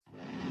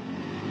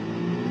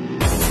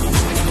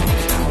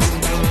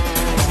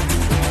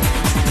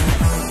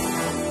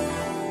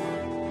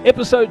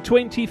Episode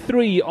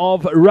 23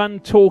 of Run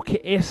Talk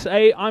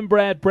SA. I'm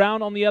Brad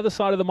Brown on the other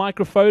side of the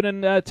microphone,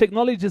 and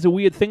technology is a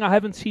weird thing. I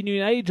haven't seen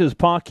you in ages,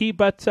 Parky,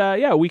 but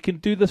we can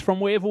do this from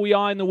wherever we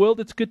are in the world.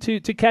 It's good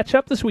to catch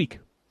up this week.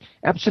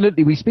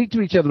 Absolutely. We speak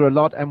to each other a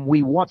lot and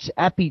we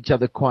WhatsApp each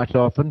other quite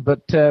often,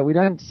 but we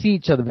don't see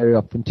each other very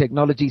often.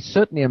 Technology is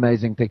certainly an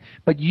amazing thing.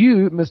 But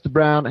you, Mr.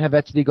 Brown, have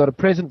actually got a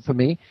present for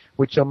me,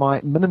 which are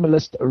my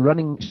minimalist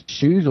running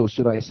shoes, or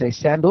should I say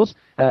sandals.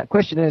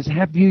 Question is,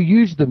 have you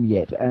used them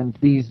yet? And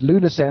these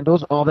lunar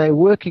sandals, are they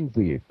working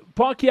for you?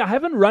 Parky, I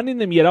haven't run in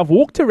them yet. I've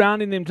walked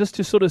around in them just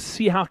to sort of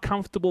see how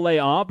comfortable they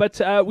are.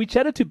 But we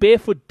chatted to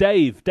Barefoot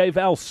Dave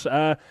Else,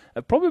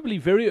 probably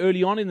very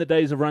early on in the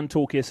days of Run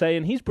Talk SA,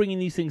 and he's bringing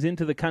these things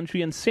into the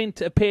country and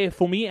sent a pair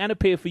for me and a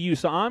pair for you.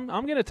 So I'm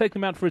going to take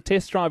them out for a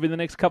test drive in the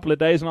next couple of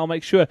days, and I'll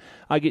make sure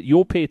I get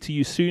your pair to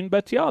you soon.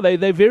 But yeah,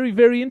 they're very,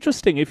 very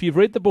interesting. If you've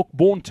read the book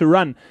Born to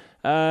Run,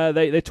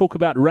 they talk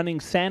about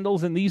running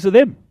sandals, and these are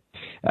them.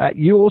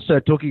 You also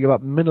talking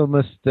about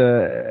minimalist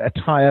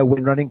attire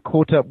when running,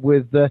 caught up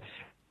with a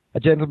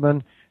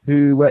gentleman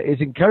who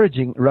is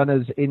encouraging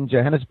runners in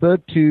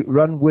Johannesburg to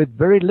run with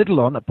very little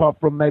on, apart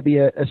from maybe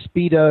a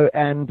Speedo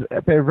and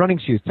a pair of running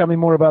shoes. Tell me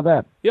more about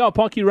that. Yeah,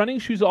 Parky, running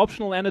shoes are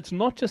optional, and it's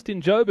not just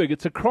in Joburg,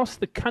 it's across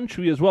the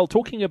country as well.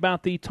 Talking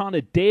about the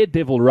Tana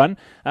Daredevil run,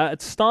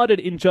 it started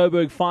in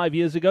Joburg 5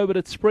 years ago, but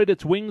it spread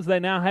its wings. They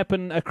now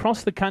happen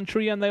across the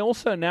country, and they're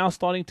also now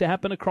starting to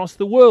happen across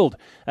the world.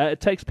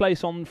 It takes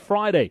place on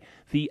Friday,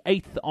 the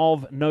 8th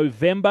of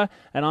November,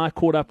 and I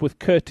caught up with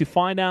Kurt to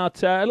find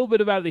out a little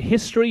bit about the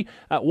history,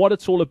 what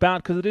it's all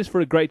about, because it is for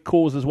a great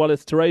cause as well.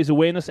 It's to raise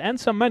awareness and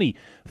some money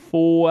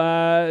for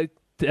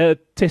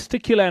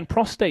testicular and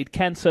prostate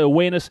cancer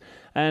awareness,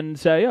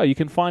 and you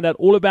can find out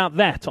all about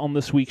that on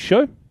this week's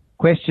show.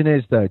 Question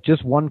is, though,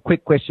 just one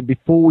quick question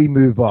before we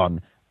move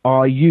on.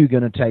 Are you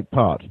going to take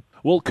part?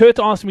 Well, Kurt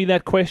asked me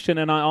that question,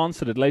 and I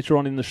answered it later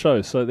on in the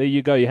show, so there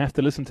you go. You have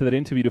to listen to that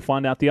interview to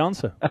find out the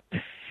answer.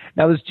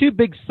 Now, there's two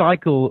big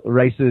cycle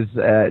races,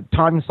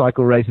 time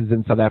cycle races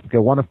in South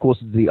Africa. One, of course,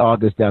 is the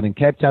Argus down in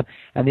Cape Town,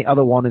 and the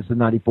other one is the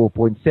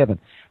 94.7.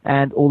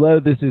 And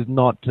although this is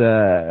not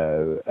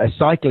a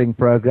cycling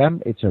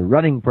program, it's a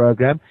running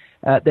program,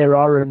 there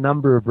are a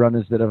number of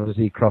runners that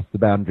obviously cross the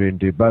boundary and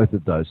do both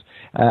of those.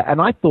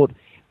 And I thought,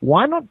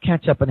 why not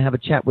catch up and have a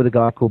chat with a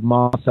guy called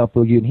Marcel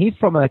Viljoen? He's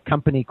from a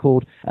company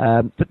called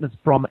Fitness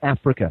from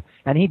Africa,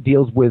 and he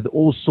deals with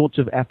all sorts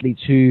of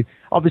athletes who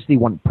obviously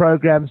want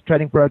programs,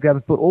 training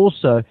programs, but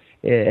also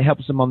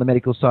helps them on the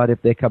medical side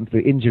if they come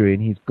through injury,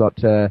 and he's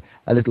got a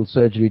little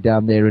surgery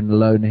down there in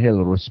Lone Hill,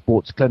 or a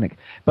sports clinic.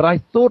 But I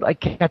thought I'd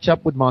catch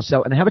up with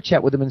Marcel and have a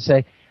chat with him and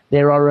say,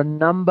 there are a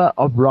number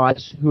of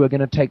riders who are going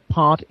to take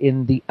part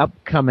in the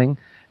upcoming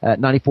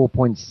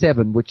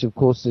 94.7, which of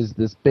course is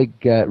this big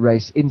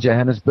race in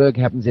Johannesburg,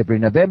 happens every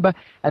November,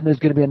 and there's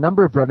going to be a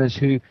number of runners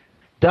who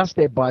dust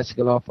their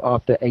bicycle off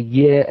after a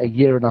year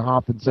and a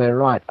half and say,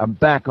 right, I'm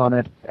back on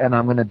it and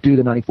I'm going to do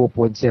the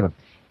 94.7.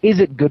 Is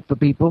it good for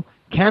people?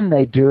 Can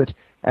they do it?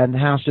 And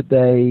how should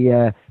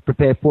they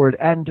prepare for it?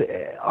 And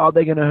are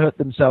they going to hurt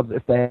themselves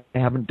if they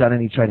haven't done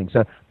any training?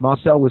 So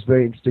Marcel was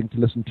very interesting to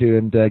listen to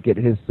and get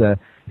his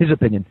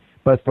opinion,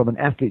 both from an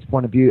athlete's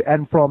point of view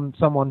and from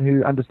someone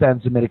who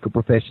understands the medical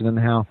profession and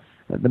how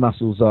the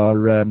muscles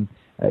are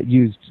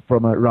used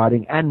from a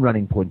riding and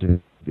running point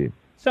of view.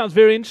 Sounds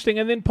very interesting.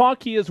 And then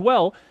Parky as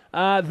well,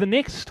 the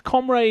next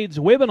Comrades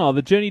webinar,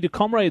 the Journey to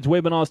Comrades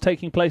webinar, is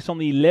taking place on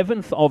the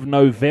 11th of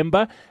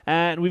November.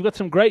 And we've got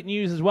some great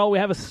news as well. We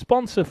have a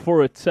sponsor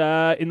for it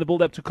in the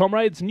build-up to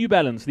Comrades. New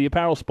Balance, the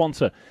apparel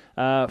sponsor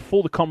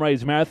for the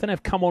Comrades Marathon,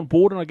 have come on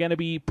board and are going to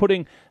be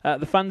putting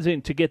the funds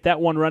in to get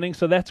that one running.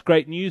 So that's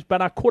great news.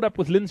 But I caught up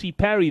with Lindsay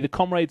Parry, the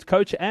Comrades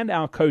coach and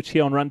our coach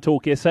here on Run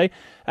Talk SA,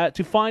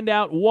 to find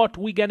out what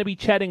we're going to be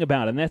chatting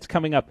about. And that's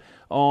coming up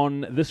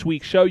on this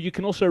week's show. You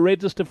can also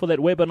register for that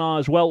webinar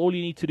as well. All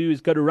you need to do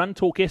is go to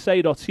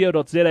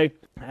runtalksa.co.za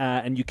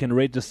and you can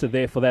register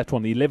there for that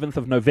one. The 11th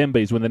of November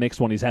is when the next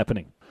one is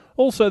happening.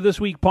 Also this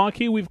week,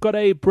 Parky, we've got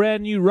a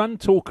brand new Run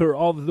Talker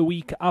of the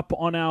Week up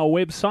on our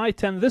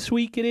website, and this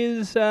week it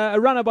is a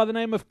runner by the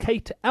name of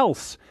Kate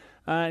Else.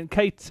 And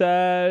Kate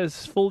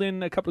has filled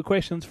in a couple of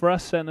questions for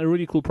us and a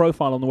really cool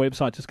profile on the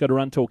website. Just go to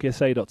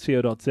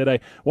runtalksa.co.za.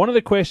 One of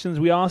the questions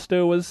we asked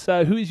her was,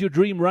 who is your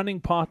dream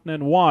running partner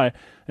and why?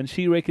 And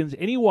she reckons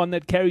anyone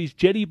that carries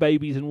jelly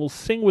babies and will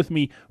sing with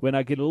me when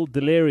I get a little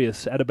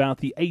delirious at about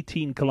the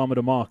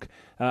 18-kilometer mark.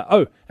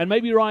 And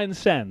maybe Ryan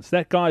Sands.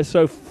 That guy is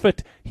so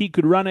fit, he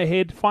could run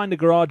ahead, find a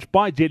garage,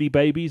 buy jelly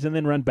babies, and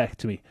then run back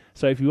to me.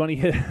 So if you want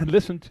to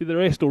listen to the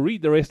rest or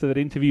read the rest of that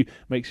interview,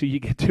 make sure you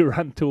get to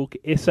Run Talk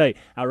SA.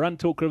 Our Run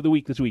Talker of the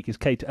Week this week is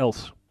Kate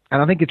Else.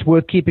 And I think it's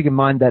worth keeping in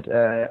mind that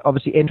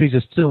obviously entries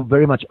are still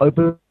very much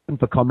open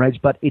for Comrades,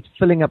 but it's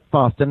filling up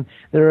fast. And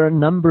there are a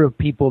number of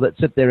people that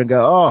sit there and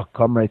go, oh,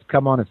 Comrades,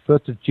 come on, it's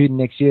 1st of June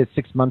next year,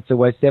 6 months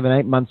away, 7,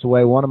 8 months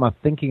away. What am I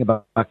thinking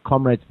about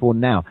Comrades for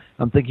now?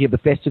 I'm thinking of the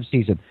festive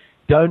season.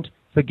 Don't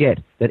forget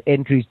that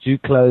entries do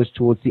close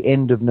towards the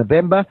end of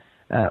November,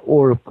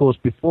 or, of course,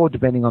 before,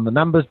 depending on the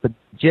numbers, but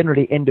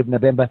generally end of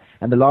November,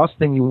 and the last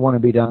thing you want to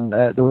be done,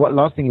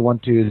 last thing you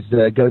want to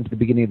is go into the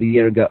beginning of the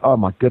year and go, oh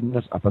my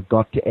goodness, I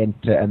forgot to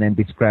enter, and then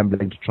be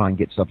scrambling to try and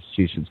get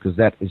substitutions, because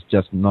that is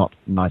just not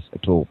nice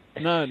at all.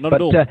 No, not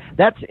at all. But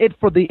that's it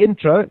for the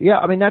intro. Yeah,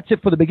 I mean, that's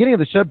it for the beginning of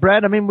the show.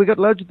 Brad, I mean, we've got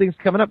loads of things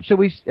coming up. Shall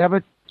we have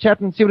a chat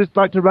and see what it's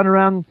like to run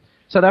around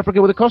South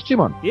Africa with a costume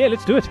on? Yeah,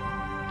 let's do it.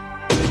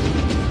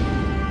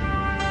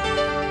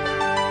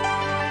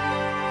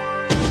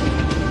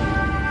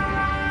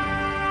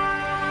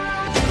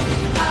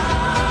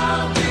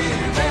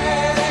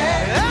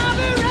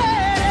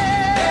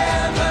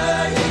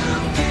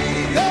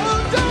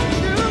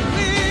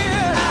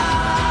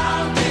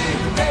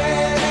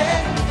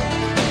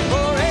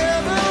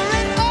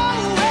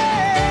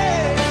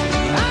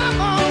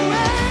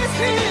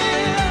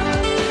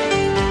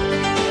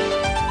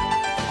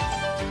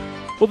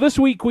 Well, this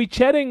week we're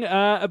chatting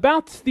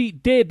about the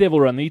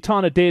Daredevil Run, the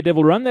Etana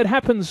Daredevil Run that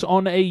happens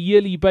on a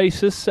yearly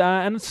basis.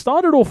 And it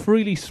started off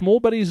really small,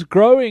 but is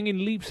growing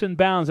in leaps and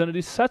bounds. And it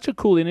is such a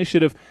cool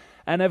initiative.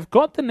 And I've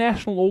got the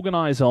national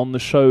organizer on the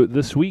show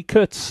this week,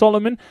 Kurt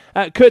Solomon.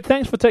 Kurt,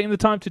 thanks for taking the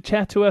time to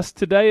chat to us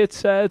today.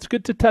 It's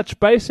good to touch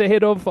base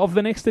ahead of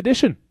the next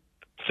edition.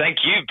 Thank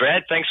you,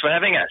 Brad. Thanks for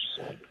having us.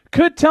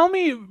 Kurt, tell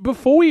me,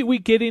 before we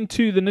get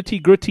into the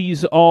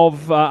nitty-gritties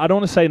of, I don't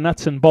want to say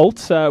nuts and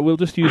bolts, we'll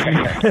just use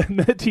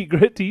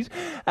nitty-gritties.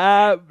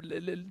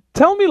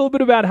 Tell me a little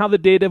bit about how the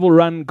Daredevil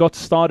Run got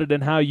started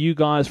and how you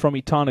guys from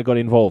Etana got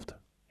involved.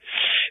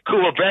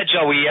 Cool. Well, Brad,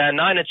 we are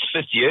now in its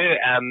fifth year.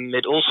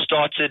 It all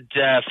started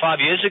 5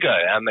 years ago.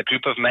 A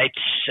group of mates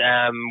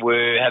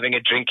were having a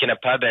drink in a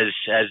pub,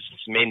 as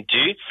men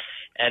do.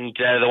 And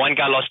the one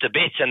guy lost a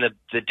bet, and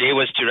the dare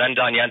was to run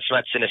down Jan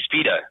Smuts in a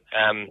Speedo.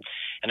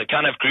 And it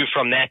kind of grew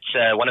from that.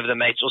 One of the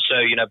mates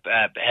also,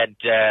 had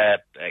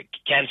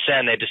cancer,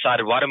 and they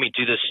decided, why don't we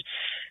do this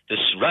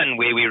run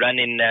where we run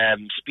in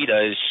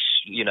Speedos,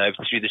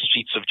 through the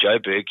streets of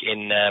Joburg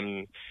in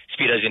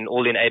Speedos,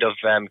 all in aid of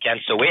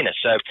cancer awareness.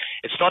 So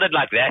it started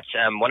like that.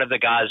 One of the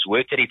guys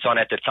worked at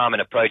Etana at the time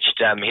and approached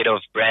head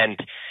of brand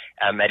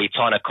at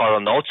Etana,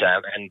 Carl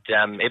Nolter, and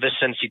ever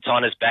since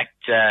Etana's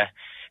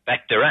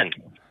backed the run.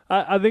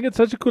 I think it's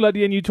such a cool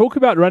idea, and you talk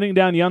about running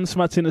down Jan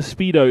Smuts in a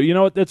Speedo. You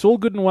know, it's all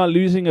good and well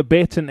losing a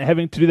bet and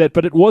having to do that,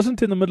 but it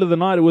wasn't in the middle of the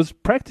night. It was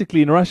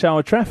practically in rush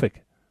hour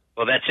traffic.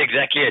 Well, that's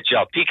exactly it,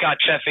 Joe. Peak hour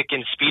traffic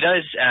in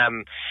Speedos.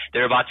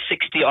 There were about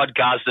 60-odd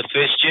guys the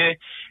first year.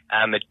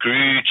 It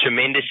grew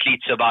tremendously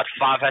to about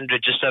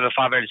 500, just over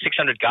 500,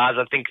 600 guys,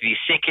 I think, the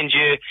second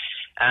year.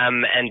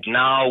 And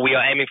now we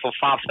are aiming for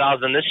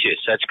 5,000 this year.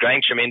 So it's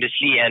growing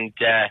tremendously and,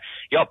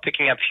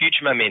 picking up huge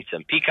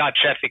momentum. Peak hour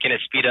traffic in a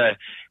Speedo,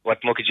 what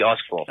more could you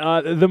ask for?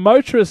 The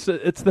motorists,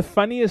 it's the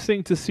funniest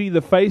thing to see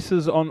the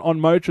faces on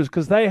motorists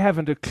because they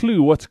haven't a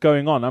clue what's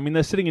going on. I mean,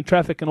 they're sitting in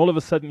traffic and all of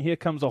a sudden here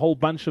comes a whole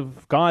bunch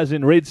of guys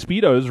in red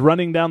Speedos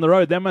running down the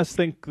road. They must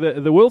think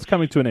the world's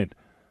coming to an end.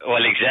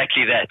 Well,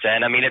 exactly that.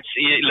 And I mean,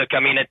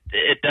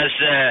 it does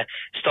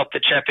stop the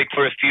traffic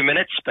for a few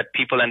minutes, but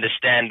people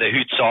understand the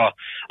hoots are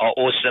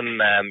awesome.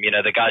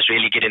 The guys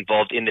really get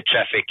involved in the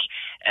traffic.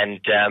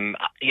 And,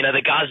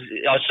 the guys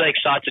are so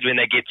excited when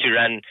they get to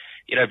run,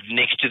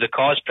 next to the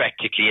cars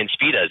practically in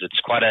Speedos. It's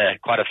quite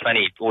a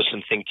funny,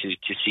 awesome thing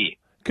to see.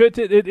 Kurt,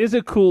 it is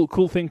a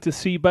cool thing to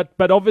see, but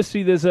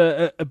obviously there's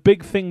a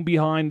big thing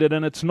behind it,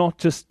 and it's not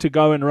just to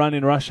go and run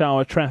in rush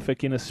hour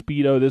traffic in a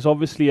Speedo. There's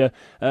obviously I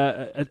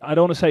don't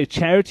want to say a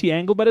charity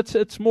angle, but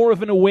it's more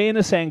of an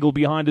awareness angle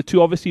behind it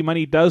too. Obviously,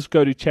 money does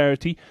go to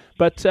charity,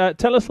 but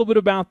tell us a little bit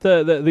about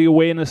the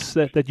awareness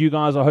that you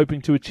guys are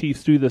hoping to achieve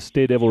through this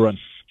Daredevil Run.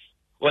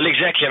 Well,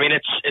 exactly. I mean,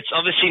 it's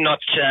obviously not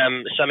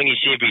something you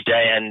see every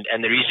day,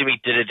 and the reason we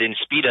did it in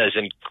Speedos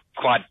and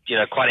quite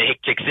a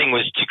hectic thing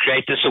was to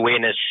create this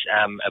awareness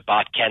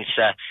about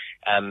cancer,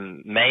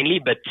 mainly,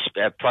 but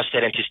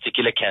prostate and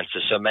testicular cancer,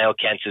 so male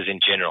cancers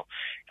in general.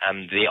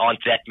 There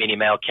aren't that many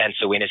male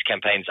cancer awareness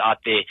campaigns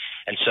out there,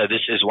 and so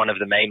this is one of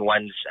the main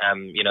ones,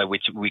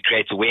 which we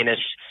create awareness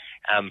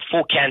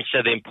for cancer,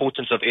 the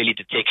importance of early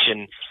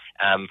detection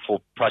for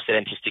prostate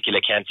and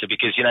testicular cancer,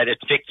 because, it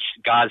affects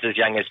guys as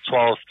young as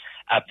 12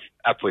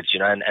 upwards,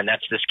 and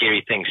that's the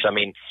scary thing. So, I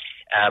mean,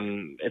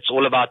 it's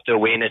all about the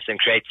awareness and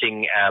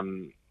creating,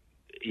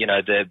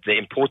 the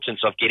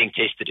importance of getting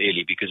tested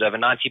early, because over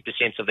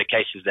 90% of the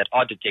cases that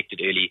are detected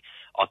early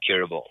are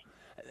curable.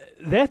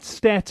 That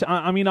stat,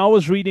 I mean, I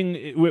was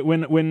reading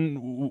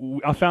when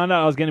I found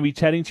out I was going to be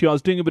chatting to you, I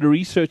was doing a bit of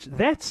research.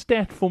 That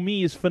stat for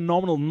me is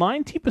phenomenal.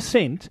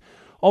 90%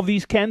 of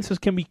these cancers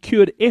can be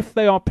cured if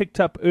they are picked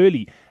up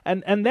early.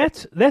 And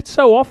that's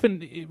so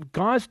often,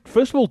 guys,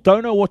 first of all,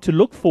 don't know what to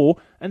look for,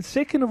 and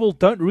second of all,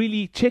 don't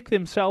really check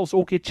themselves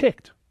or get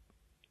checked.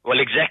 Well,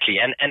 exactly.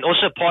 And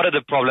also part of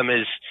the problem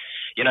is,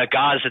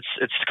 guys,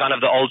 it's kind of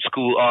the old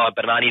school,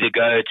 but I need to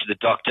go to the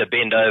doctor,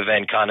 bend over,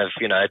 and kind of,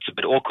 it's a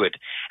bit awkward.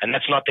 And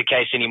that's not the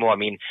case anymore. I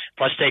mean,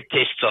 prostate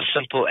tests are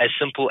simple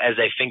as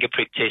a finger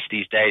prick test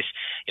these days.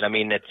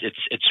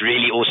 It's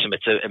really awesome.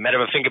 It's a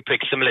matter of a finger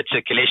prick similar to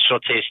a cholesterol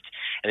test,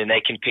 and then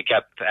they can pick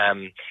up,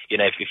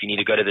 if you need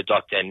to go to the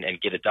doctor and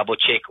get a double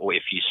check or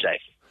if you're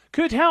safe.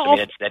 Kurt,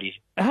 It's that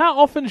easy. how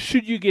often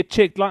should you get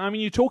checked? Like, I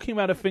mean, you're talking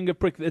about a finger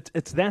prick.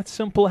 It's that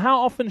simple.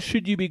 How often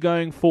should you be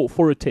going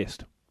for a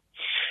test?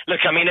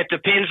 Look, I mean, it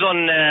depends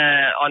on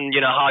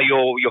how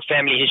your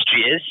family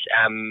history is.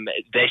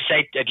 They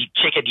say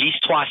check at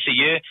least twice a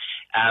year.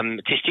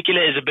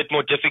 Testicular is a bit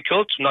more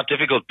difficult, not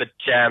difficult, but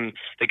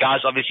the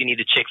guys obviously need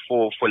to check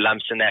for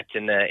lumps and that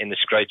in the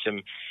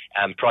scrotum.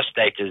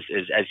 Prostate is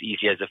as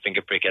easy as a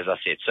finger prick, as I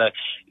said. So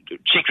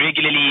check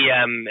regularly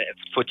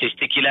for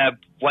testicular,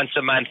 once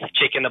a month.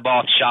 Check in the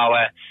bath,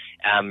 shower,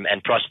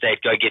 and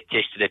prostate. Go get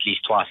tested at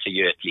least twice a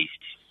year at least.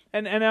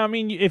 And I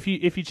mean, if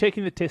you're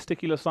checking the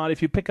testicular side,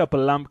 if you pick up a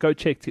lump, go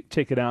check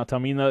it out. I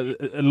mean, a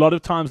lot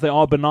of times they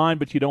are benign,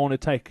 but you don't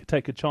want to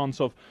take a chance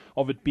of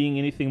it being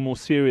anything more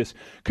serious.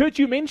 Kurt,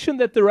 you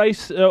mentioned that the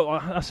race.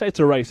 I say it's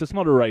a race. It's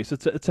not a race.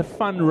 It's a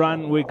fun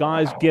run where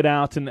guys get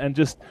out and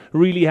just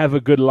really have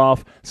a good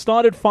laugh.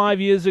 Started 5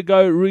 years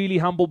ago, really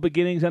humble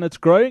beginnings, and it's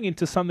growing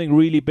into something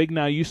really big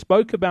now. You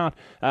spoke about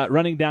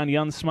running down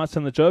Jan Smuts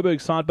on the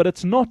Joburg side, but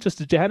it's not just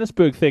a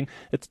Johannesburg thing.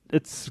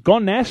 It's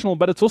gone national,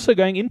 but it's also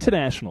going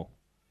international.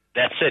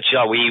 That's it,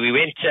 yeah. We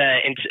went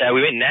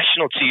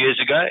national 2 years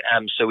ago.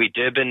 So we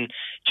Durban,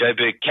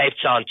 Joburg, Cape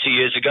Town 2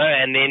 years ago,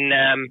 and then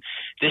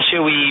this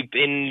year we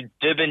in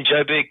Durban,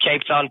 Joburg,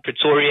 Cape Town,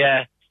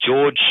 Pretoria,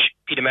 George,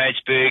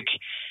 Pietermaritzburg,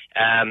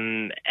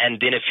 and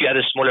then a few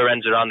other smaller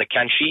runs around the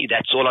country.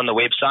 That's all on the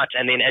website.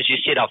 And then, as you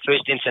said, our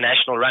first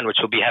international run, which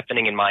will be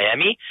happening in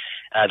Miami,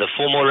 the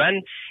formal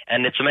run.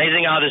 And it's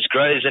amazing how this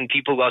grows, and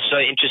people are so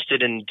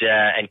interested and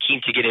keen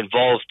to get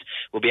involved.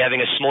 We'll be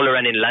having a smaller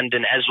run in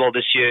London as well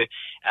this year,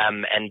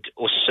 and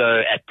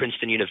also at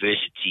Princeton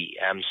University.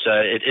 So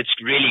it's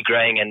really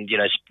growing, and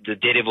the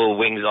Daredevil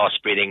wings are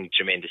spreading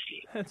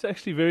tremendously. That's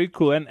actually very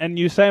cool. And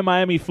you say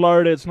Miami,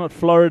 Florida. It's not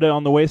Florida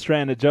on the West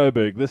Rand at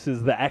Joburg. This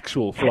is the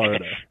actual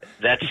Florida.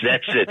 That's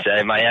it.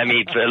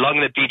 Miami,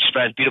 along the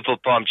beachfront, beautiful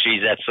palm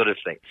trees, that sort of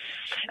thing.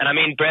 And I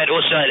mean, Brad,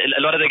 also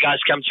a lot of the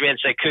guys come to me and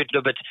say, Kurt,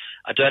 no, but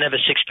I don't have a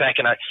six-pack,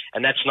 and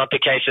that's not the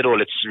case at all.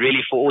 It's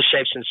really for all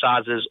shapes and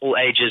sizes, all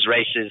ages,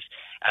 races.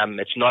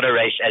 It's not a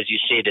race, as you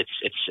said.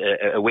 It's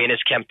an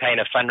awareness campaign,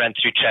 a fun run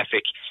through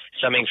traffic,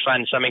 something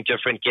fun, something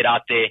different. Get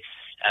out there.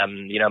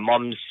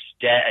 Moms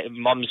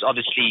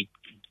obviously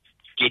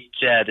get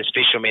the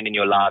special men in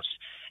your lives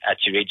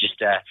to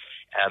register,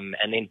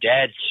 and then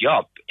dads,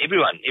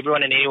 everyone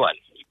and anyone.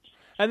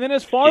 And then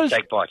as far as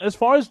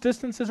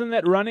distances in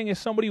that running, if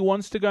somebody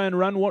wants to go and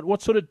run,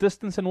 what sort of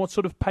distance and what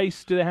sort of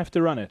pace do they have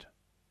to run it?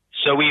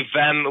 So we've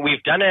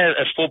done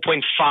a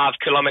 4.5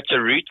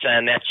 kilometer route,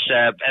 and that's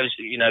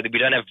we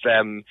don't have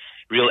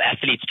real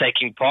athletes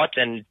taking part,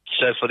 and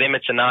so for them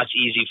it's a nice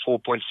easy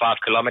 4.5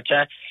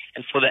 kilometer,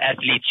 and for the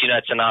athletes,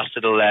 it's a nice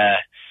little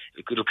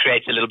it'll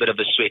create a little bit of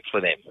a sweat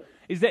for them.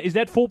 Is that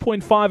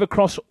 4.5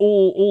 across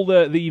all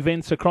the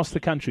events across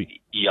the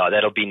country? Yeah,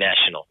 that'll be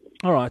national.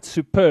 All right,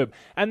 superb.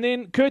 And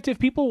then, Kurt, if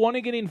people want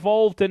to get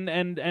involved and do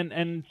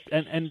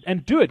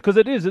it, because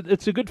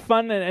it's a good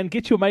fun and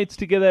get your mates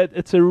together,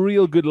 it's a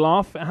real good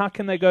laugh. How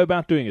can they go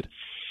about doing it?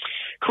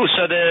 Cool.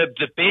 So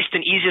the best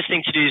and easiest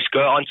thing to do is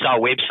go onto our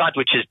website,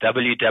 which is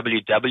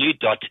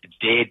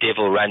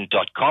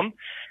www.daredevilrun.com.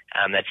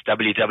 That's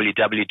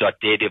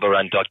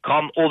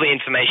www.daredevilrun.com. All the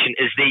information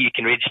is there. You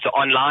can register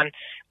online.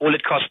 All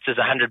it costs is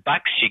 $100.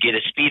 You get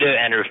a speedo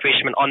and a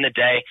refreshment on the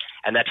day,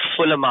 and that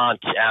full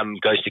amount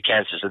goes to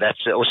cancer. So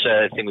that's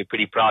also a thing we're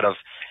pretty proud of.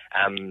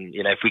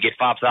 If we get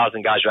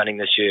 5,000 guys running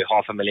this year,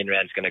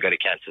 R500,000 is going to go to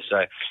cancer.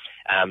 So,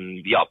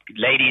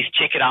 ladies,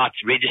 check it out.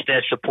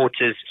 Register,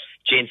 supporters,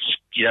 gents,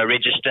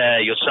 register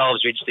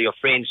yourselves, register your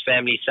friends,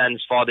 family,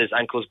 sons, fathers,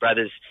 uncles,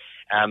 brothers,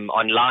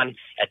 online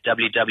at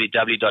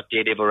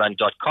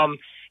www.daredevilrun.com.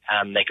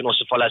 They can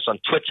also follow us on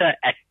Twitter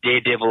at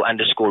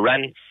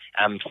daredevil_run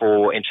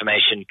for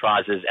information,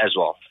 prizes as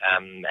well.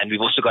 And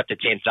we've also got the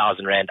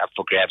 10,000 Rand up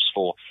for grabs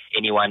for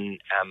anyone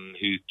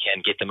who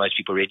can get the most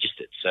people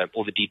registered. So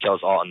all the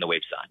details are on the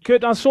website.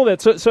 Kurt, I saw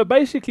that. So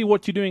basically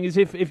what you're doing is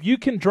if you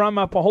can drum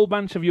up a whole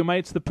bunch of your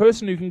mates, the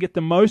person who can get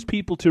the most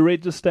people to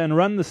register and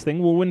run this thing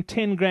will win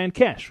 10 grand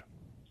cash.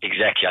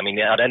 Exactly. I mean,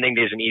 I don't think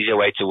there's an easier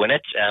way to win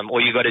it.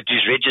 All you got to do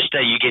is register.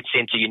 You get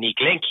sent a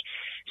unique link.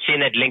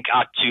 Send that link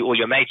out to all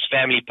your mates,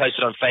 family, post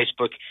it on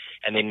Facebook,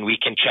 and then we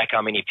can track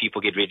how many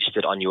people get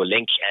registered on your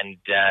link. And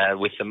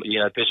with the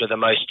person with the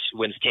most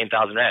wins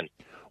 10,000 Rand.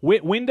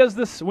 When does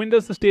this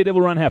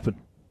Daredevil Run happen?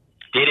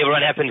 Daredevil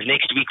Run happens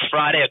next week,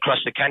 Friday,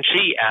 across the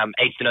country,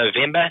 8th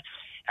November.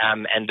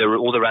 And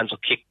all the runs will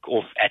kick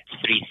off at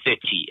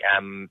 3:30.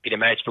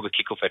 Pietermaritzburg will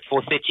kick off at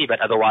 4:30,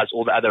 but otherwise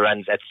all the other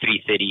runs at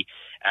 3:30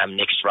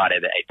 next Friday,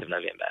 the 8th of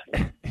November.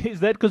 Is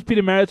that because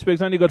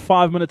Pietermaritzburg's only got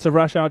 5 minutes of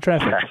rush hour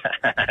traffic?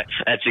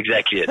 That's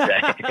exactly it.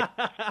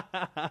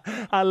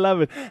 I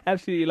love it.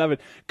 Absolutely love it.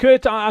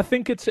 Kurt, I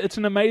think it's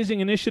an amazing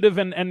initiative,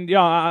 and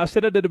I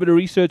said I did a bit of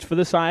research for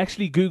this. I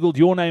actually Googled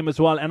your name as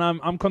well, and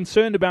I'm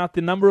concerned about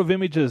the number of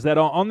images that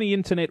are on the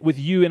internet with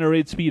you in a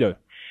red Speedo.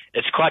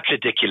 It's quite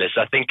ridiculous.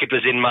 I think it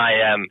was in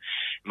my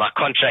my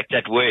contract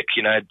at work.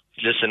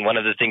 Listen, one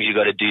of the things you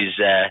got to do is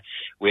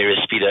wear a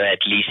Speedo at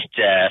least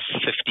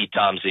 50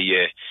 times a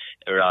year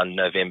around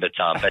November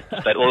time.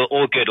 But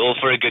all good, all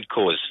for a good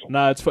cause.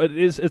 No,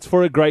 it's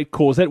for a great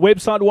cause. That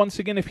website, once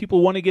again, if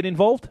people want to get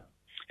involved?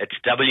 It's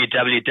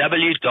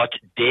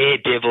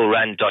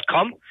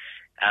www.daredevilrun.com.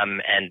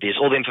 And there's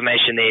all the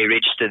information there,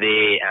 register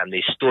there,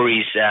 there's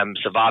stories,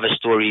 survivor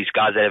stories,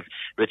 guys that have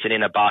written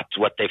in about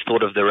what they've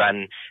thought of the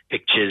run,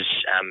 pictures,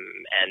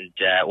 and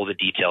all the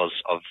details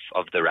of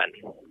the run.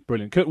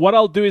 Brilliant. Kurt, what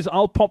I'll do is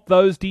I'll pop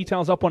those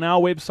details up on our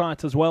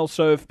website as well,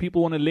 so if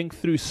people want to link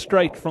through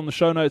straight from the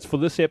show notes for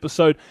this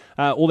episode,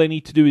 all they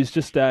need to do is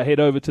just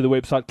head over to the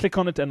website, click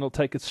on it, and it'll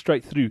take it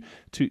straight through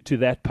to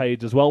that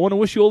page as well. I want to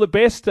wish you all the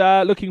best.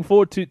 Looking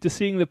forward to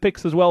seeing the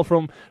pics as well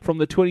from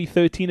the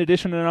 2013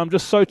 edition, and I'm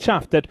just so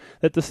chuffed that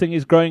this thing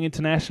is growing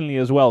internationally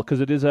as well,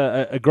 because it is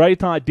a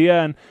great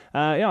idea, and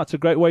it's a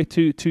great way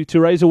to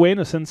raise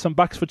awareness and some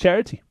bucks for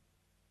charity.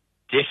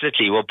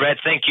 Definitely. Well, Brad,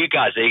 thank you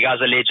guys. You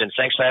guys are legends.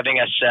 Thanks for having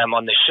us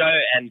on the show,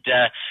 and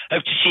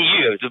hope to see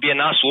you. It'll be a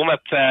nice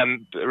warm-up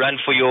run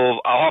for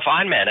your half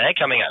Ironman,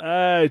 coming up.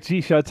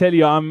 Geesh, I tell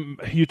you,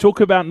 you talk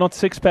about not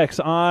six packs.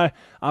 I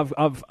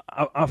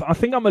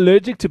think I'm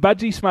allergic to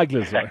budgie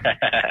smugglers.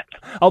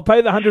 I'll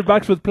pay the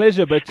 $100 with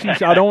pleasure, but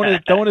geesh, I don't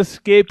want to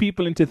scare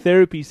people into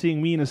therapy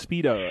seeing me in a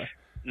Speedo.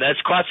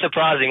 That's quite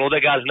surprising. All the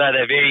guys know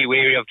they're very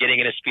wary of getting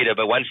in a Speedo,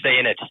 but once they're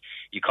in it,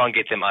 you can't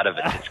get them out of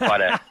it. It's quite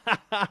a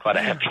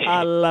happy.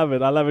 I love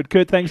it.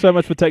 Kurt, thanks so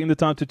much for taking the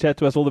time to chat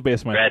to us. All the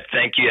best, mate. Brad,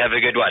 thank you. Have a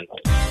good one.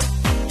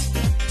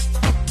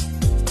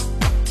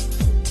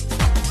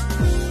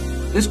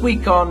 This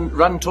week on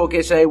Run Talk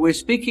SA, we're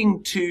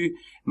speaking to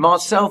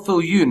Marcel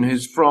Viljoen,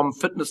 who's from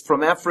Fitness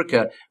from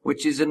Africa,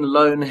 which is in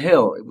Lone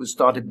Hill. It was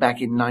started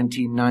back in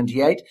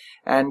 1998.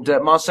 And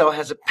Marcel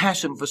has a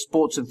passion for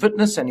sports and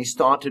fitness, and he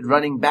started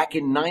running back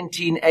in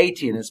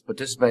 1980 and has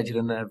participated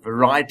in a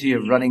variety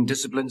of running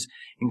disciplines,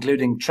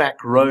 including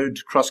track, road,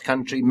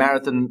 cross-country,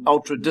 marathon, and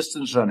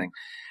ultra-distance running.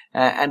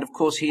 And, of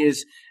course, he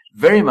is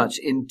very much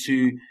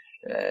into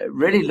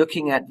really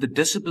looking at the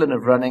discipline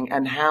of running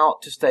and how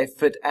to stay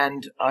fit,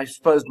 and I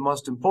suppose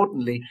most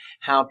importantly,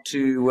 how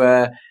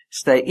to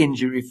stay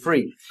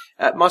injury-free.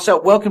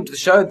 Marcel, welcome to the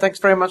show, and thanks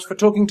very much for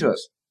talking to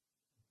us.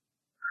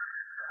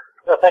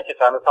 Well, thank you,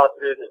 Simon. It's nice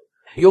to be with you.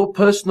 Your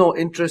personal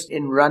interest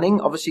in running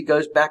obviously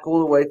goes back all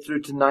the way through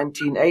to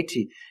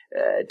 1980.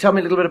 Tell me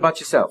a little bit about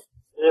yourself.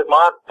 Yes,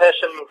 my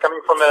passion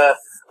coming from a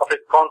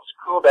Afrikaans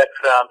school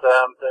background,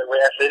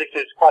 where athletics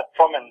is quite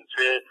prominent.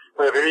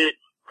 We're very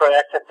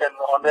proactive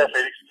on the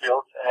athletics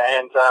field,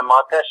 and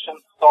my passion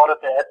started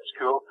there at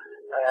school,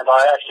 and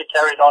I actually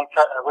carried on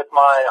with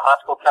my high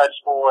school coach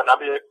for a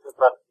number of years,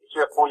 about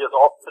 3 or 4 years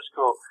after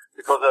school,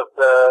 because of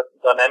the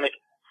dynamic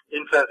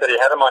influence that he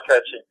had on my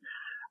coaching,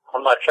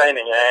 on my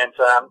training. And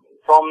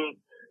from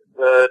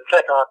the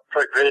track, I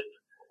progressed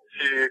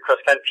to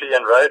cross-country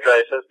and road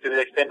races to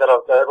the extent that I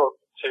was able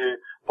to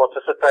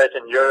participate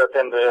in Europe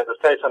and the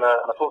States on a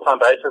full-time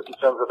basis in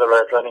terms of the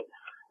road running.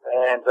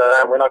 And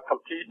when I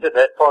completed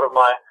that part of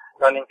my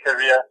running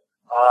career,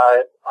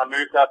 I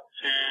moved up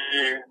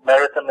to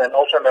marathon and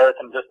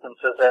ultra-marathon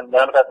distances, and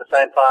around about the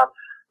same time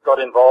got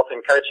involved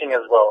in coaching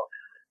as well.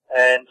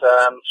 And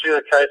through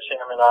the coaching,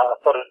 I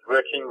started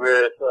working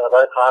with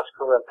both high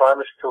school and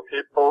primary school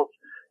pupils,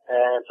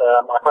 and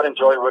I quite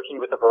enjoy working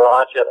with a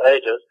variety of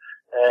ages.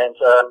 And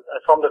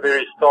from the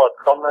very start,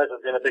 Comrades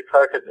has been a big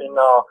focus in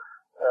our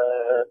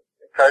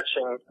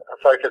coaching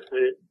focus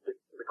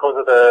because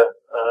of the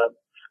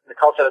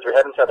culture that we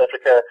have in South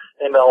Africa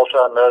in the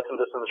ultra and marathon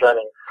distance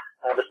running.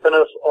 And the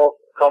spin-off of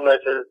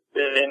Comrades has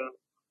been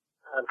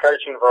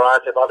coaching a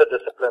variety of other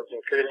disciplines,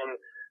 including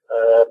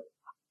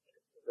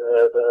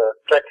the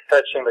track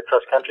coaching, the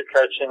cross-country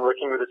coaching,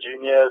 working with the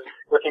juniors,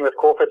 working with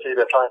corporates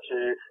even, trying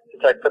to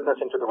take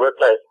fitness into the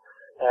workplace.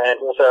 And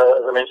also,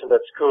 as I mentioned,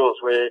 at schools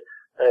where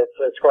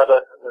it's quite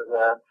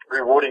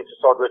rewarding to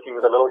start working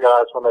with the little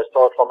guys when they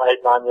start from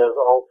 8, 9 years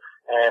old,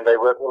 and they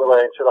work all the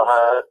way into the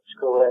higher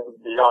school and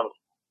beyond.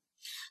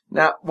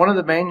 Now, one of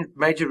the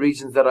major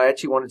reasons that I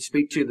actually wanted to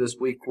speak to you this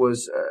week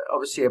was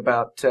obviously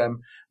about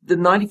the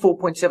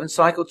 94.7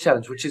 Cycle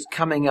Challenge, which is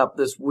coming up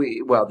this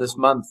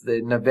month,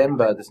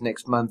 November, this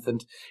next month.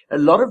 And a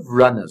lot of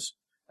runners,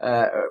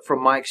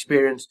 from my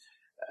experience,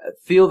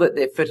 feel that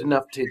they're fit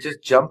enough to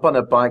just jump on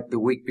a bike the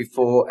week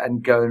before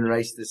and go and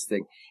race this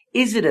thing.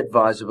 Is it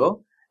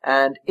advisable?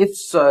 And if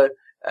so,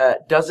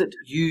 does it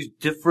use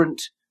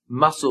different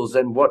muscles,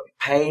 and what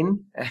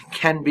pain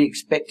can be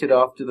expected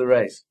after the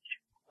race?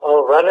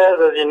 Well,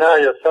 runners, as you know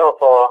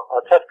yourself,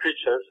 are tough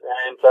creatures,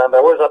 and they're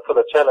always up for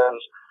the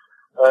challenge.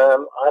 I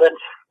don't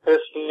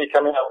personally,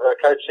 coming out of a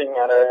coaching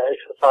and an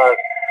exercise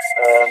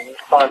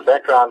science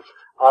background,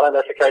 I don't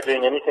advocate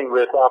doing anything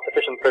without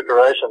sufficient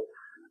preparation.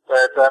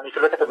 But if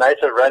you look at the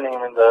nature of running,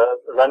 the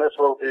runners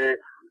will do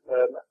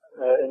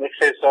in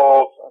excess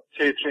of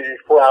 2, 3,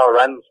 4 hour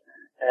runs,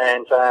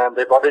 and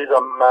their bodies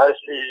are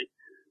mostly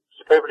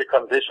superbly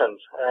conditioned.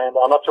 And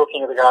I'm not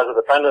talking of the guys at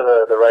the front of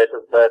the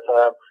races, but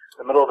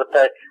the middle of the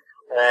pack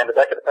and the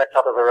back of the pack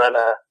type of a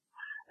runner.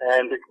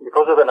 And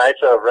because of the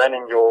nature of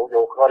running, your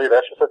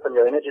cardiovascular system,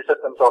 your energy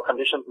systems are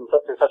conditioned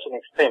to such an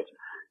extent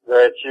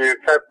that you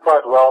cope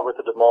quite well with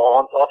the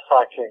demands of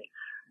cycling.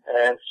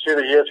 And through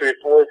the years, we've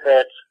always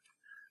had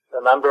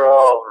a number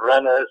of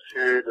runners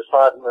who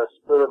decide in the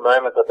spur of the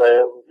moment that they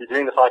will be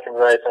doing the cycling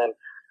race, and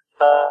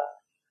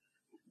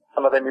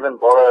some of them even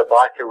borrow a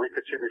bike a week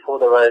or two before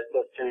the race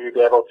just to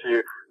be able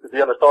to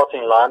be on the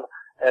starting line.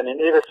 And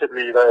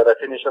inevitably, they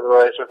finish the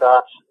race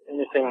without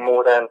anything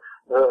more than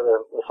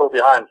the fall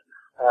behind,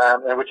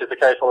 and which is the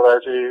case for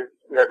those who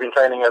have been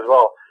training as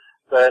well.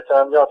 But to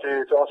answer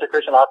your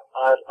question,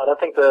 I don't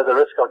think the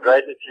risk are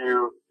great if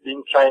you've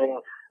been training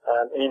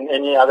in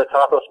any other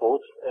type of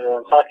sports.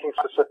 Cycling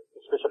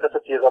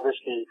specificity is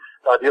obviously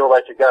the ideal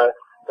way to go.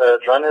 The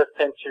runners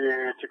tend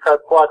to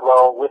cope quite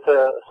well with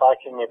a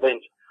cycling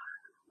event.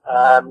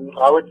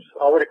 I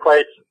would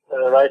equate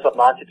a race of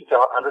 90 to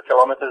 100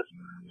 kilometers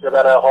to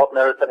about a half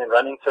marathon in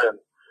running terms,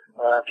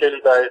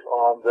 purely based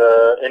on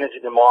the energy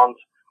demand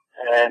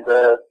and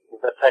the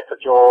fact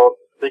that your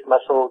big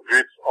muscle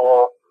groups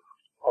are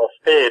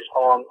spared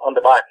on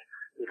the bike,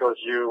 because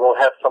you will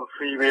have some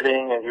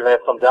freewheeling and you have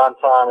some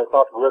downtime. It's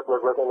not work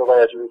all the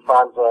way as you would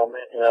find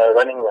in a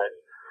running race.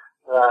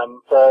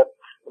 So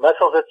the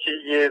muscles that you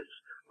use,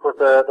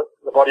 because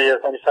the body has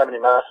only so many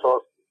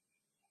muscles,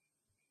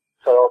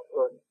 so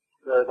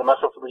the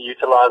muscles will be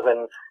utilized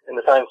in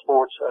the same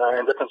sports,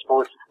 in different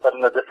sports, but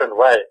in a different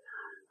way.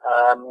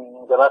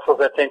 The muscles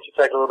that tend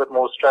to take a little bit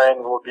more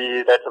strain will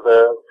be that of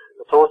the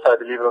torso,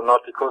 believe it or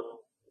not, because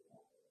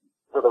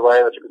of the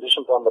way that you're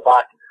positioned on the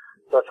bike.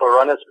 So for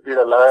runners, it would be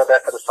the lower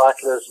back of the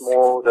cyclists,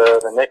 more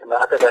the neck and the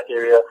upper back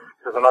area,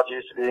 because they're not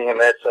used to being in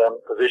that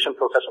position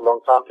for such a long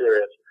time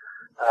period.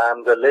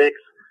 The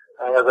legs,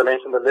 as I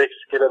mentioned, the legs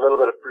get a little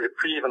bit of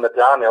reprieve in the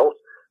downhills.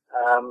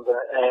 And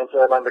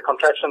the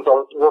contractions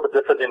are a little bit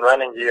different in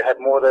running. You have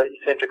more of the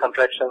eccentric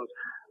contractions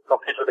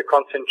compared to the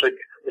concentric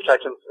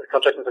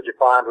contractions that you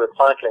find with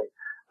cycling.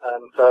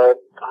 So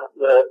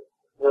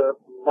the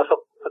muscle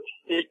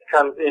fatigue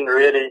comes in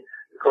really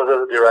because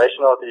of the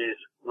duration of these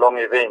long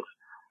events.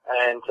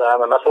 And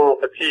a muscle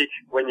fatigue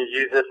when you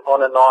use it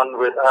on and on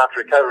without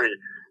recovery.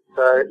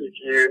 So if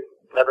you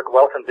have a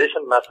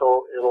well-conditioned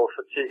muscle, it will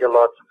fatigue a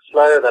lot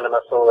slower than a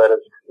muscle that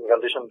is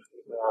conditioned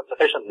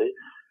sufficiently.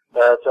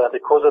 But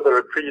because of the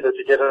reprieve that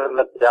you get in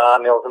the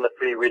downhills and the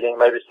freewheeling,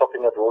 maybe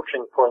stopping at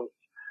watering points,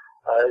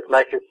 it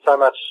makes it so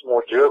much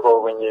more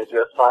durable when you do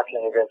a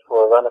cycling event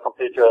for a runner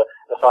compared to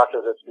a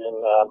cyclist that's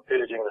been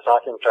purely doing the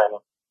cycling training.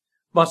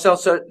 Marcel,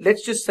 so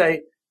let's just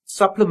say,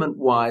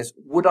 supplement-wise,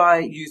 would I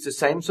use the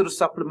same sort of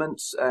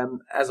supplements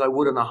as I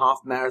would on a half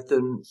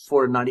marathon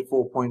for a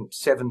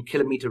 94.7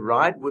 kilometer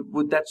ride?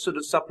 Would that sort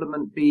of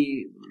supplement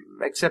be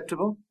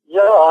acceptable?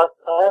 Yeah,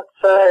 I'd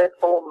say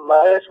for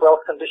most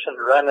well-conditioned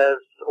runners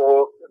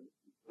or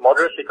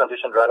moderately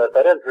conditioned runners,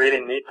 they don't really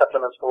need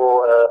supplements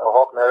for a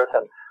half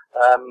marathon.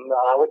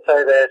 I would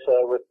say that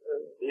with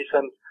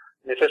decent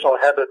nutritional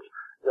habits,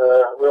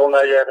 we all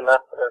know you have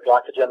enough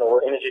glycogen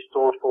or energy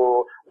stored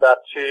for about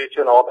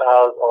 2.5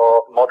 hours of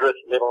moderate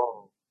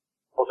levels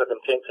of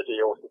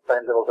intensity or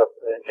sustained levels of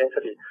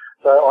intensity.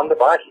 So on the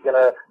bike, you're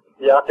going to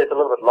be out there a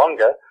little bit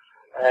longer,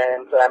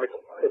 and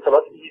it's a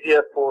lot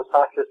easier for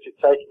cyclists to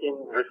take in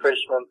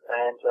refreshment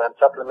and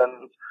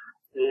supplements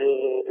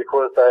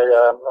because they,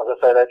 as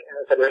I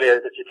said earlier,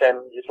 that you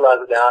can utilize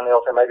the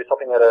downhills and maybe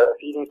stopping at a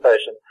feeding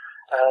station.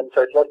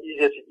 So it's a lot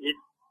easier to eat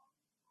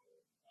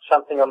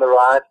something on the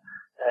ride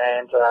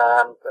and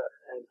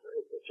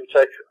to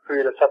take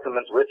food and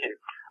supplements with you.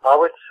 I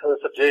would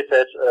suggest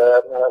that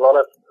a lot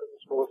of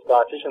sports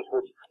dietitians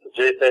would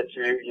suggest that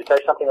you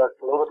take something that's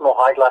a little bit more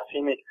high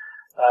glycemic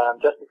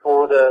just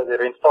before the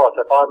event starts.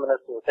 So 5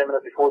 minutes or 10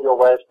 minutes before your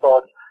wave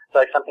starts,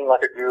 take something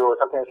like a GU or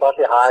something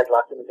slightly higher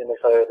glycemic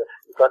index, so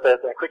you've got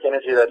that quick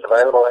energy that's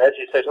available as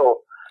you set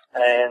off.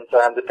 And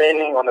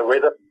depending on the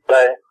weather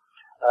today,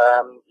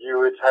 you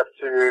would have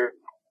to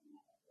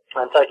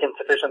take in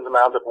sufficient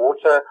amount of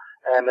water,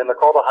 and then the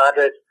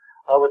carbohydrates,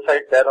 I would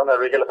take that on a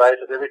regular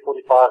basis every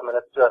 45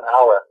 minutes to an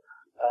hour.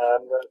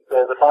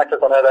 The cyclists,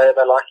 I know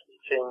they like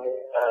eating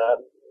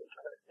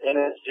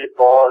energy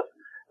bars,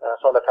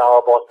 solar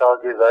power bars,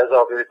 power grid, those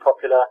are very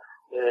popular.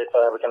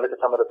 We can look at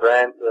some of the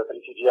brands,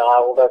 BCGI,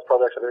 all those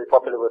products are very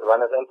popular with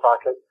runners and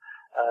cyclists.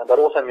 But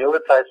also meal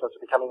replacements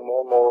are becoming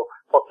more and more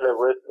popular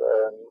with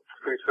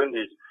food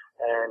fundies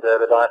and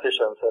the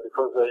dietitians. So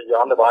because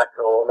you're on the bike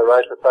or on the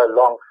race for so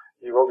long,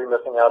 you will be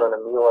missing out on a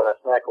meal and a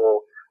snack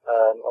or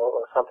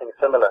something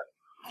similar.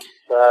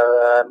 So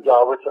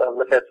I would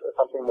look at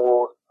something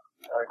more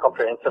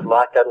comprehensive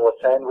like that, or a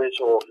sandwich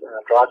or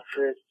dried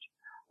fruits.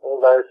 All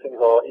those things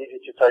are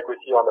easy to take with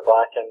you on the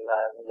bike and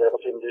be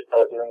able to induce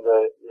those during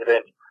the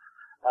event.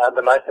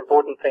 The most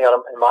important thing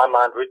in my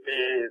mind would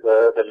be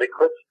the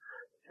liquids.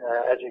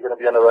 As you're going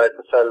to be on the road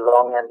for so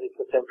long, and if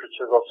the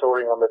temperatures are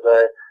soaring on the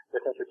day,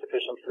 definitely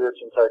sufficient fluid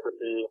intake would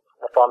be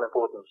of prime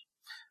importance.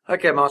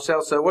 Okay,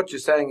 Marcel, so what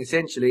you're saying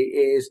essentially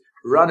is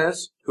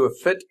runners who are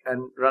fit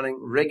and running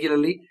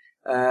regularly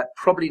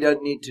probably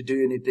don't need to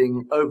do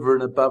anything over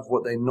and above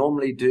what they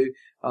normally do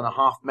on a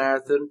half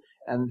marathon.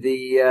 And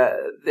the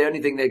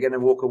only thing they're going to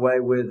walk away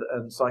with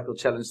on Cycle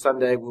Challenge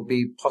Sunday will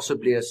be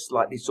possibly a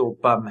slightly sore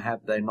bum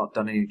had they not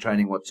done any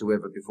training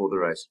whatsoever before the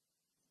race.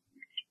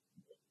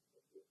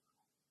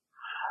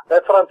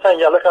 That's what I'm saying.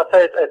 Yeah, look, I'd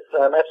say it's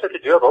absolutely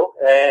doable.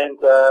 And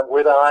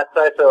whether I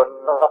say so or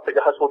not, the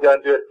guys will go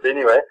and do it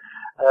anyway.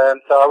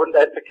 So I wouldn't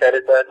advocate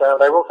it, but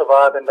they will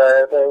survive and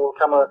they will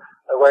come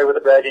away with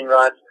a bragging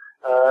right.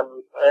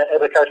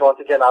 As a coach, once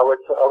again, I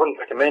wouldn't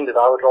recommend it.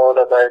 I would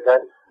rather they go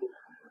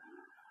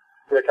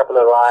do a couple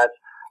of rides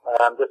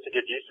just to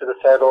get used to the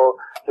saddle,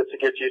 just to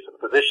get used to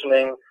the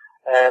positioning,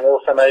 and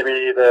also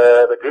maybe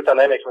the group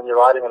dynamics when you're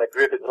riding in a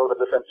group is a little bit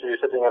different to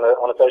sitting on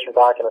a stationary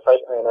bike in a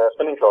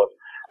spinning class.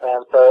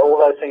 So all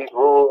those things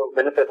will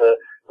benefit the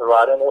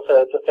rider, and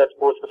also just that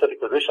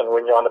sport-specific position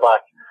when you're on the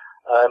bike.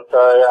 So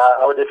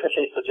I would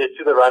definitely suggest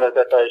to the runners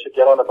that they should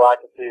get on the bike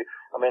and you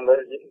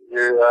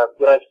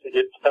don't have to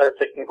get so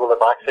technical, the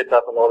bike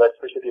setup and all that,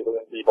 especially if you'll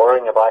be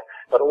borrowing a bike.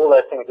 But all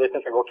those things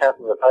definitely will count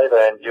in your favor,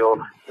 and you'll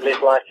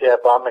less likely to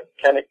have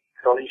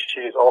biomechanical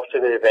issues after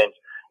the event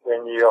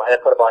when you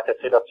have got a bike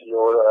that's set up to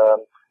your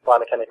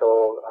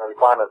biomechanical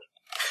requirements.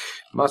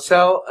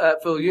 Marcel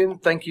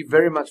Viljoen, thank you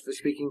very much for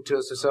speaking to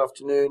us this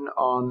afternoon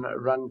on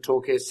Run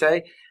Talk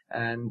SA,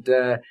 and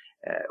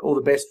all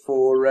the best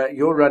for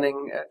your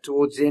running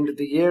towards the end of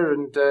the year,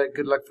 and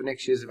good luck for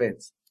next year's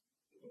events.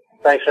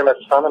 Thanks very much,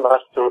 Simon. Nice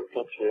to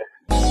meet you.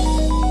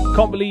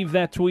 Can't believe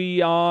that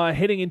we are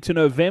heading into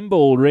November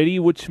already,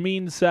 which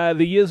means the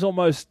year's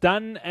almost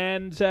done,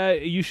 and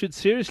you should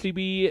seriously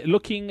be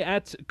looking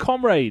at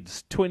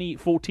Comrades.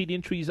 2014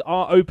 entries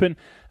are open.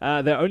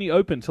 They're only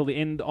open till the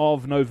end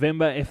of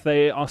November. If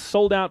they are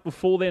sold out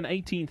before then,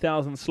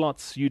 18,000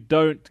 slots, you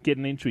don't get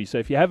an entry. So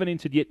if you haven't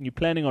entered yet and you're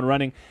planning on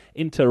running,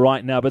 enter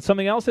right now. But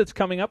something else that's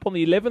coming up on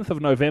the 11th of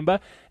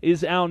November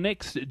is our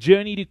next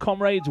Journey to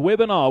Comrades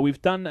webinar.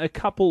 We've done a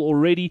couple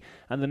already,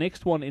 and the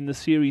next one in the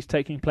series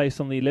taking place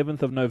on the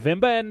 11th of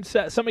November. And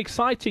some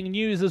exciting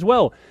news as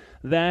well,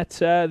 that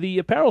the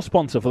apparel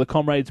sponsor for the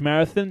Comrades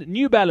Marathon,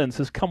 New Balance,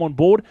 has come on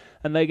board,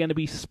 and they're going to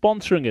be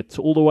sponsoring it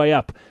all the way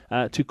up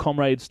to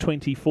Comrades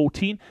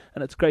 2014.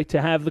 And it's great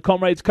to have the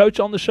Comrades coach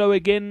on the show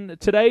again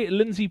today.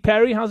 Lindsay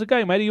Parry, how's it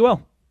going, mate? Are you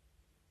well?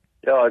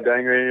 Yeah,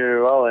 going really,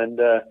 really well.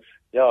 And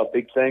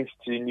big thanks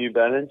to New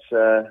Balance.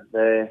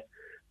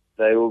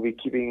 They will be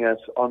keeping us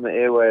on the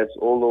airwaves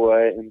all the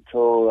way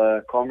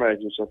until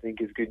Comrades, which I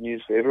think is good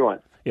news for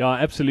everyone. Yeah,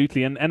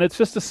 absolutely, and it's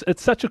just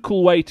it's such a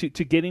cool way to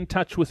get in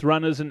touch with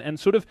runners and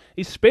sort of,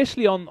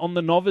 especially on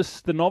the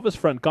novice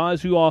front,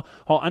 guys who are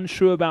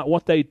unsure about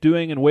what they're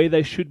doing and where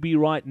they should be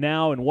right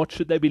now and what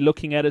should they be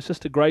looking at. It's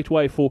just a great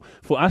way for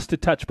us to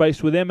touch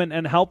base with them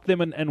and help them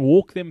and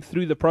walk them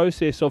through the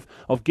process of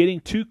getting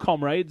to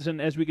Comrades,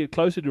 and as we get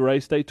closer to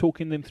race day,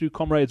 talking them through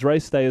Comrades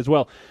race day as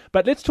well.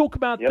 But let's talk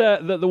about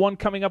the one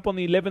coming up on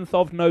the 11th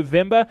of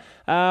November.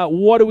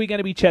 What are we going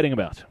to be chatting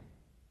about?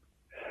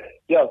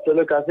 Yeah, so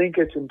look, I think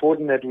it's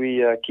important that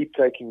we keep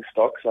taking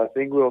stocks. I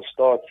think we'll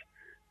start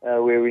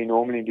where we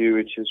normally do,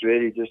 which is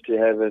really just to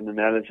have an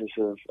analysis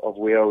of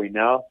where are we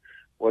now,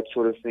 what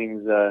sort of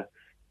things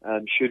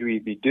should we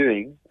be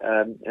doing,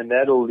 and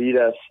that'll lead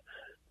us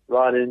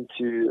right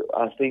into,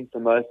 I think, the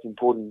most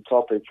important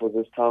topic for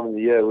this time of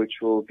the year, which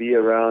will be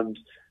around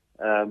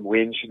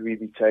when should we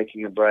be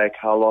taking a break,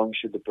 how long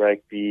should the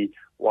break be,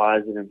 why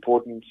is it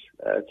important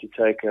to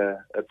take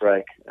a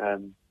break,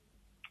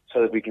 so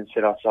that we can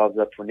set ourselves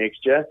up for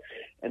next year.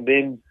 And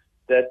then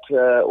that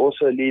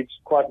also leads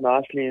quite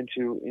nicely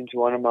into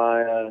one of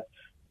my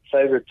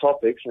favorite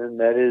topics, and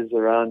that is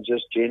around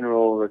just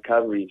general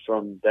recovery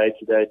from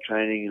day-to-day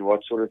training, and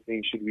what sort of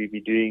things should we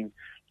be doing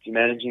to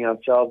managing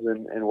ourselves,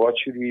 and what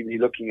should we be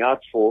looking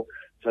out for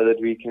so that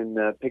we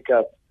can pick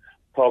up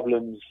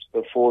problems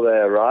before they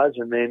arise.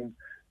 And then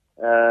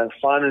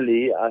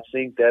finally, I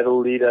think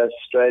that'll lead us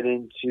straight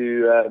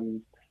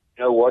into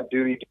what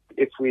do we do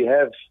if we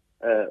have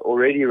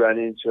already run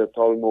into a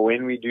problem, or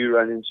when we do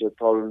run into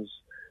problems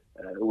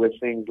with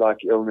things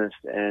like illness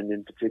and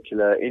in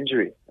particular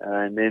injury.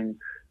 And then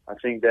I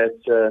think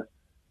that's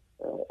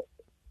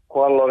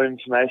quite a lot of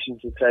information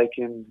to take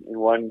in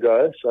one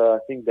go. So I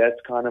think that's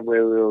kind of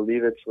where we'll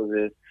leave it for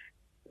the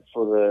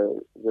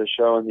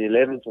show on the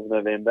 11th of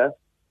November.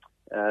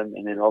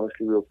 And then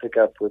obviously we'll pick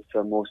up with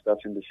some more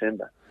stuff in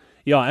December.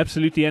 Yeah,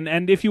 absolutely.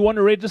 And if you want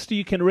to register,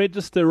 you can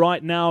register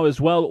right now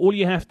as well. All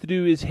you have to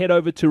do is head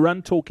over to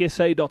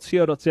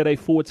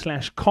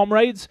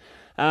runtalksa.co.za/comrades.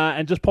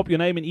 And just pop your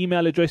name and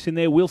email address in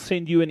there. We'll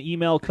send you an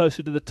email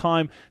closer to the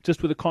time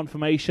just with a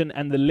confirmation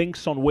and the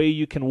links on where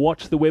you can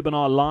watch the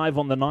webinar live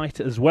on the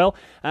night as well.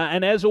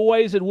 And as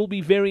always, it will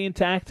be very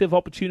interactive,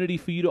 opportunity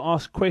for you to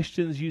ask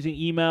questions using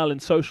email and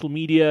social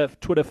media,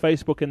 Twitter,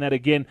 Facebook, and that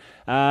again.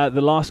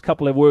 The last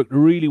couple have worked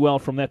really well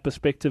from that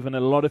perspective, and a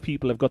lot of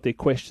people have got their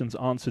questions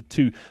answered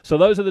too. So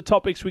those are the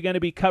topics we're going to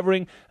be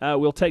covering.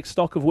 We'll take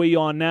stock of where you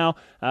are now,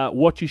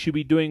 what you should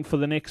be doing for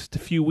the next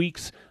few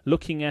weeks,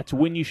 looking at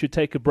when you should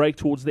take a break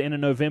towards the end of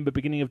November,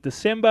 beginning of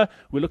December.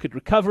 We look at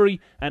recovery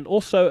and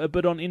also a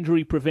bit on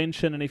injury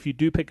prevention, and if you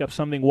do pick up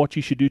something, what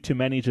you should do to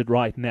manage it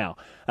right now.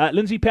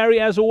 Lindsay Parry,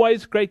 as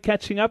always, great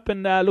catching up,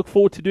 and look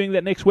forward to doing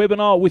that next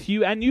webinar with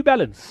you and New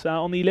Balance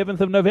on the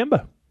 11th of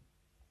November.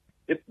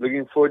 Yep,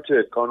 looking forward to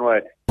it. Can't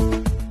wait.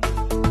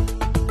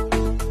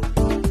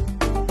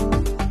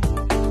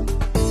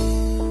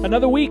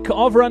 Another week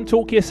of Run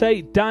Talk SA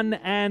done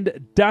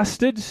and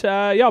dusted.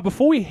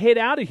 Before we head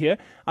out of here,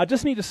 I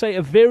just need to say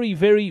a very,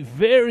 very,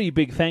 very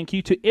big thank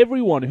you to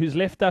everyone who's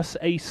left us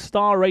a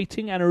star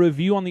rating and a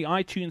review on the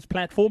iTunes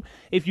platform.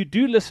 If you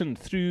do listen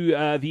through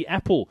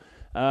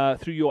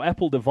through your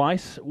Apple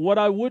device, what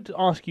I would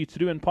ask you to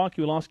do, and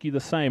Parky will ask you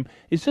the same,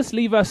 is just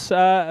leave us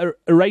a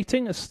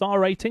rating, a star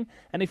rating,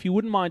 and if you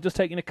wouldn't mind just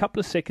taking a couple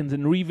of seconds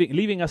and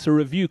leaving us a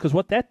review, because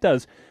what that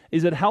does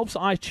is it helps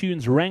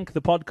iTunes rank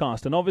the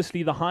podcast, and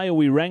obviously the higher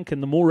we rank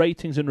and the more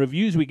ratings and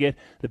reviews we get,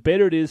 the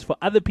better it is for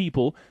other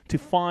people to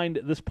find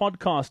this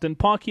podcast. And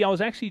Parky, I was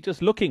actually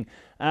just looking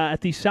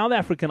at the South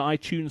African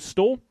iTunes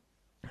store,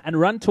 and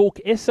Run Talk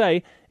SA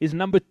is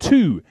number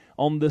 2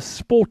 on the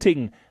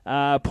sporting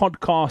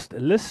podcast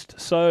list.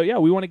 So,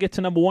 we want to get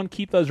to number 1,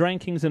 keep those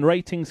rankings and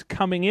ratings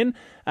coming in.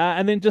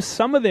 And then just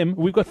some of them,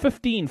 we've got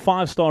 15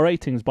 5-star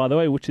ratings, by the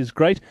way, which is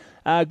great.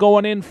 Go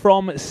on in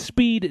from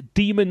Speed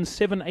Demon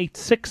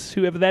 786,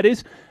 whoever that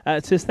is.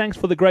 It says, thanks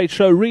for the great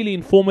show, really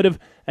informative,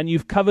 and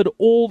you've covered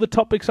all the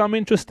topics I'm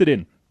interested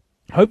in.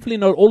 Hopefully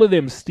not all of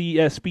them,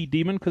 Speed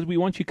Demon, because we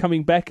want you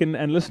coming back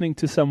and listening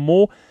to some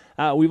more.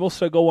 We've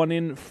also got one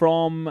in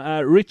from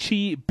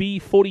Richie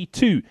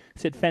B42.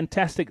 Said,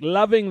 fantastic,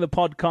 loving the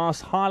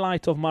podcast,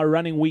 highlight of my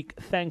running week.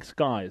 Thanks,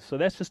 guys. So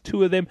that's just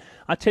 2 of them.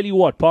 I tell you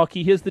what,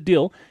 Parky, here's the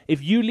deal.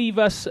 If you leave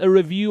us a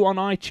review on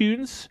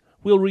iTunes,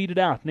 we'll read it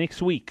out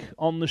next week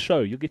on the show.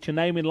 You'll get your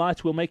name in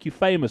lights. We'll make you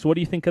famous. What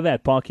do you think of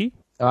that, Parky?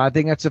 I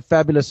think that's a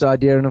fabulous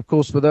idea, and of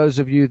course, for those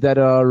of you that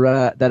are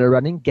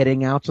running,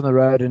 getting out on the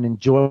road and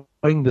enjoying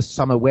the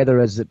summer weather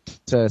as it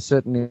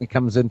certainly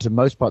comes into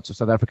most parts of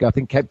South Africa. I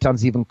think Cape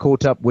Town's even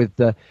caught up with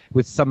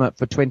summer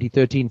for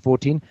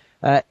 2013-14.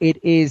 It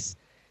is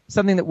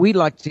something that we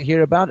like to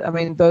hear about. I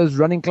mean, those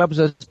running clubs,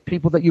 those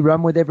people that you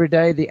run with every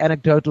day, the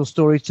anecdotal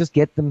stories, just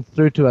get them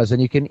through to us, and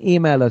you can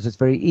email us. It's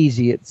very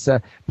easy. It's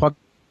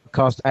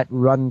podcast at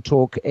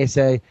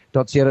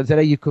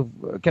runtalksa.co.za. You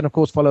can, of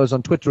course, follow us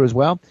on Twitter as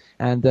well,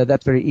 and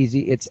that's very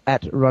easy. It's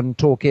at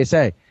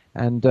runtalksa.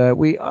 And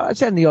we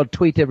send the odd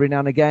tweet every now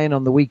and again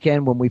on the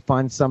weekend when we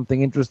find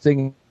something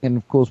interesting, and,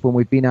 of course, when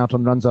we've been out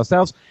on runs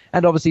ourselves,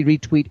 and obviously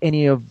retweet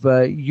any of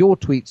your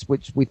tweets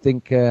which we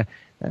think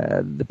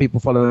the people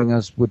following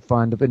us would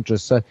find of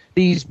interest. So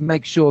please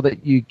make sure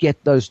that you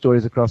get those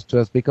stories across to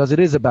us, because it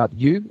is about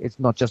you. It's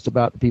not just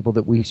about the people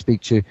that we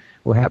speak to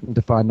or happen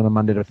to find on a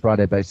Monday to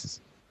Friday basis.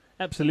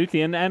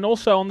 Absolutely, and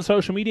also on the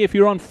social media, if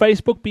you're on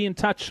Facebook, be in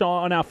touch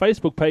on our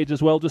Facebook page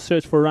as well. Just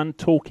search for Run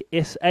Talk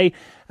SA.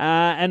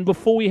 And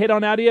before we head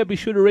on out here, be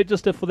sure to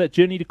register for that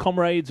Journey to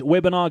Comrades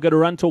webinar. Go to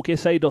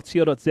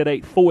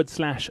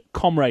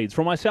runtalksa.co.za/comrades.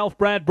 From myself,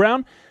 Brad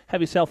Brown,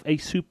 have yourself a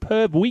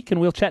superb week, and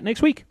we'll chat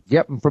next week.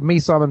 Yep, and from me,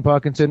 Simon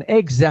Parkinson,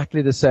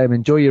 exactly the same.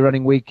 Enjoy your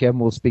running week, and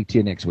we'll speak to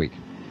you next week.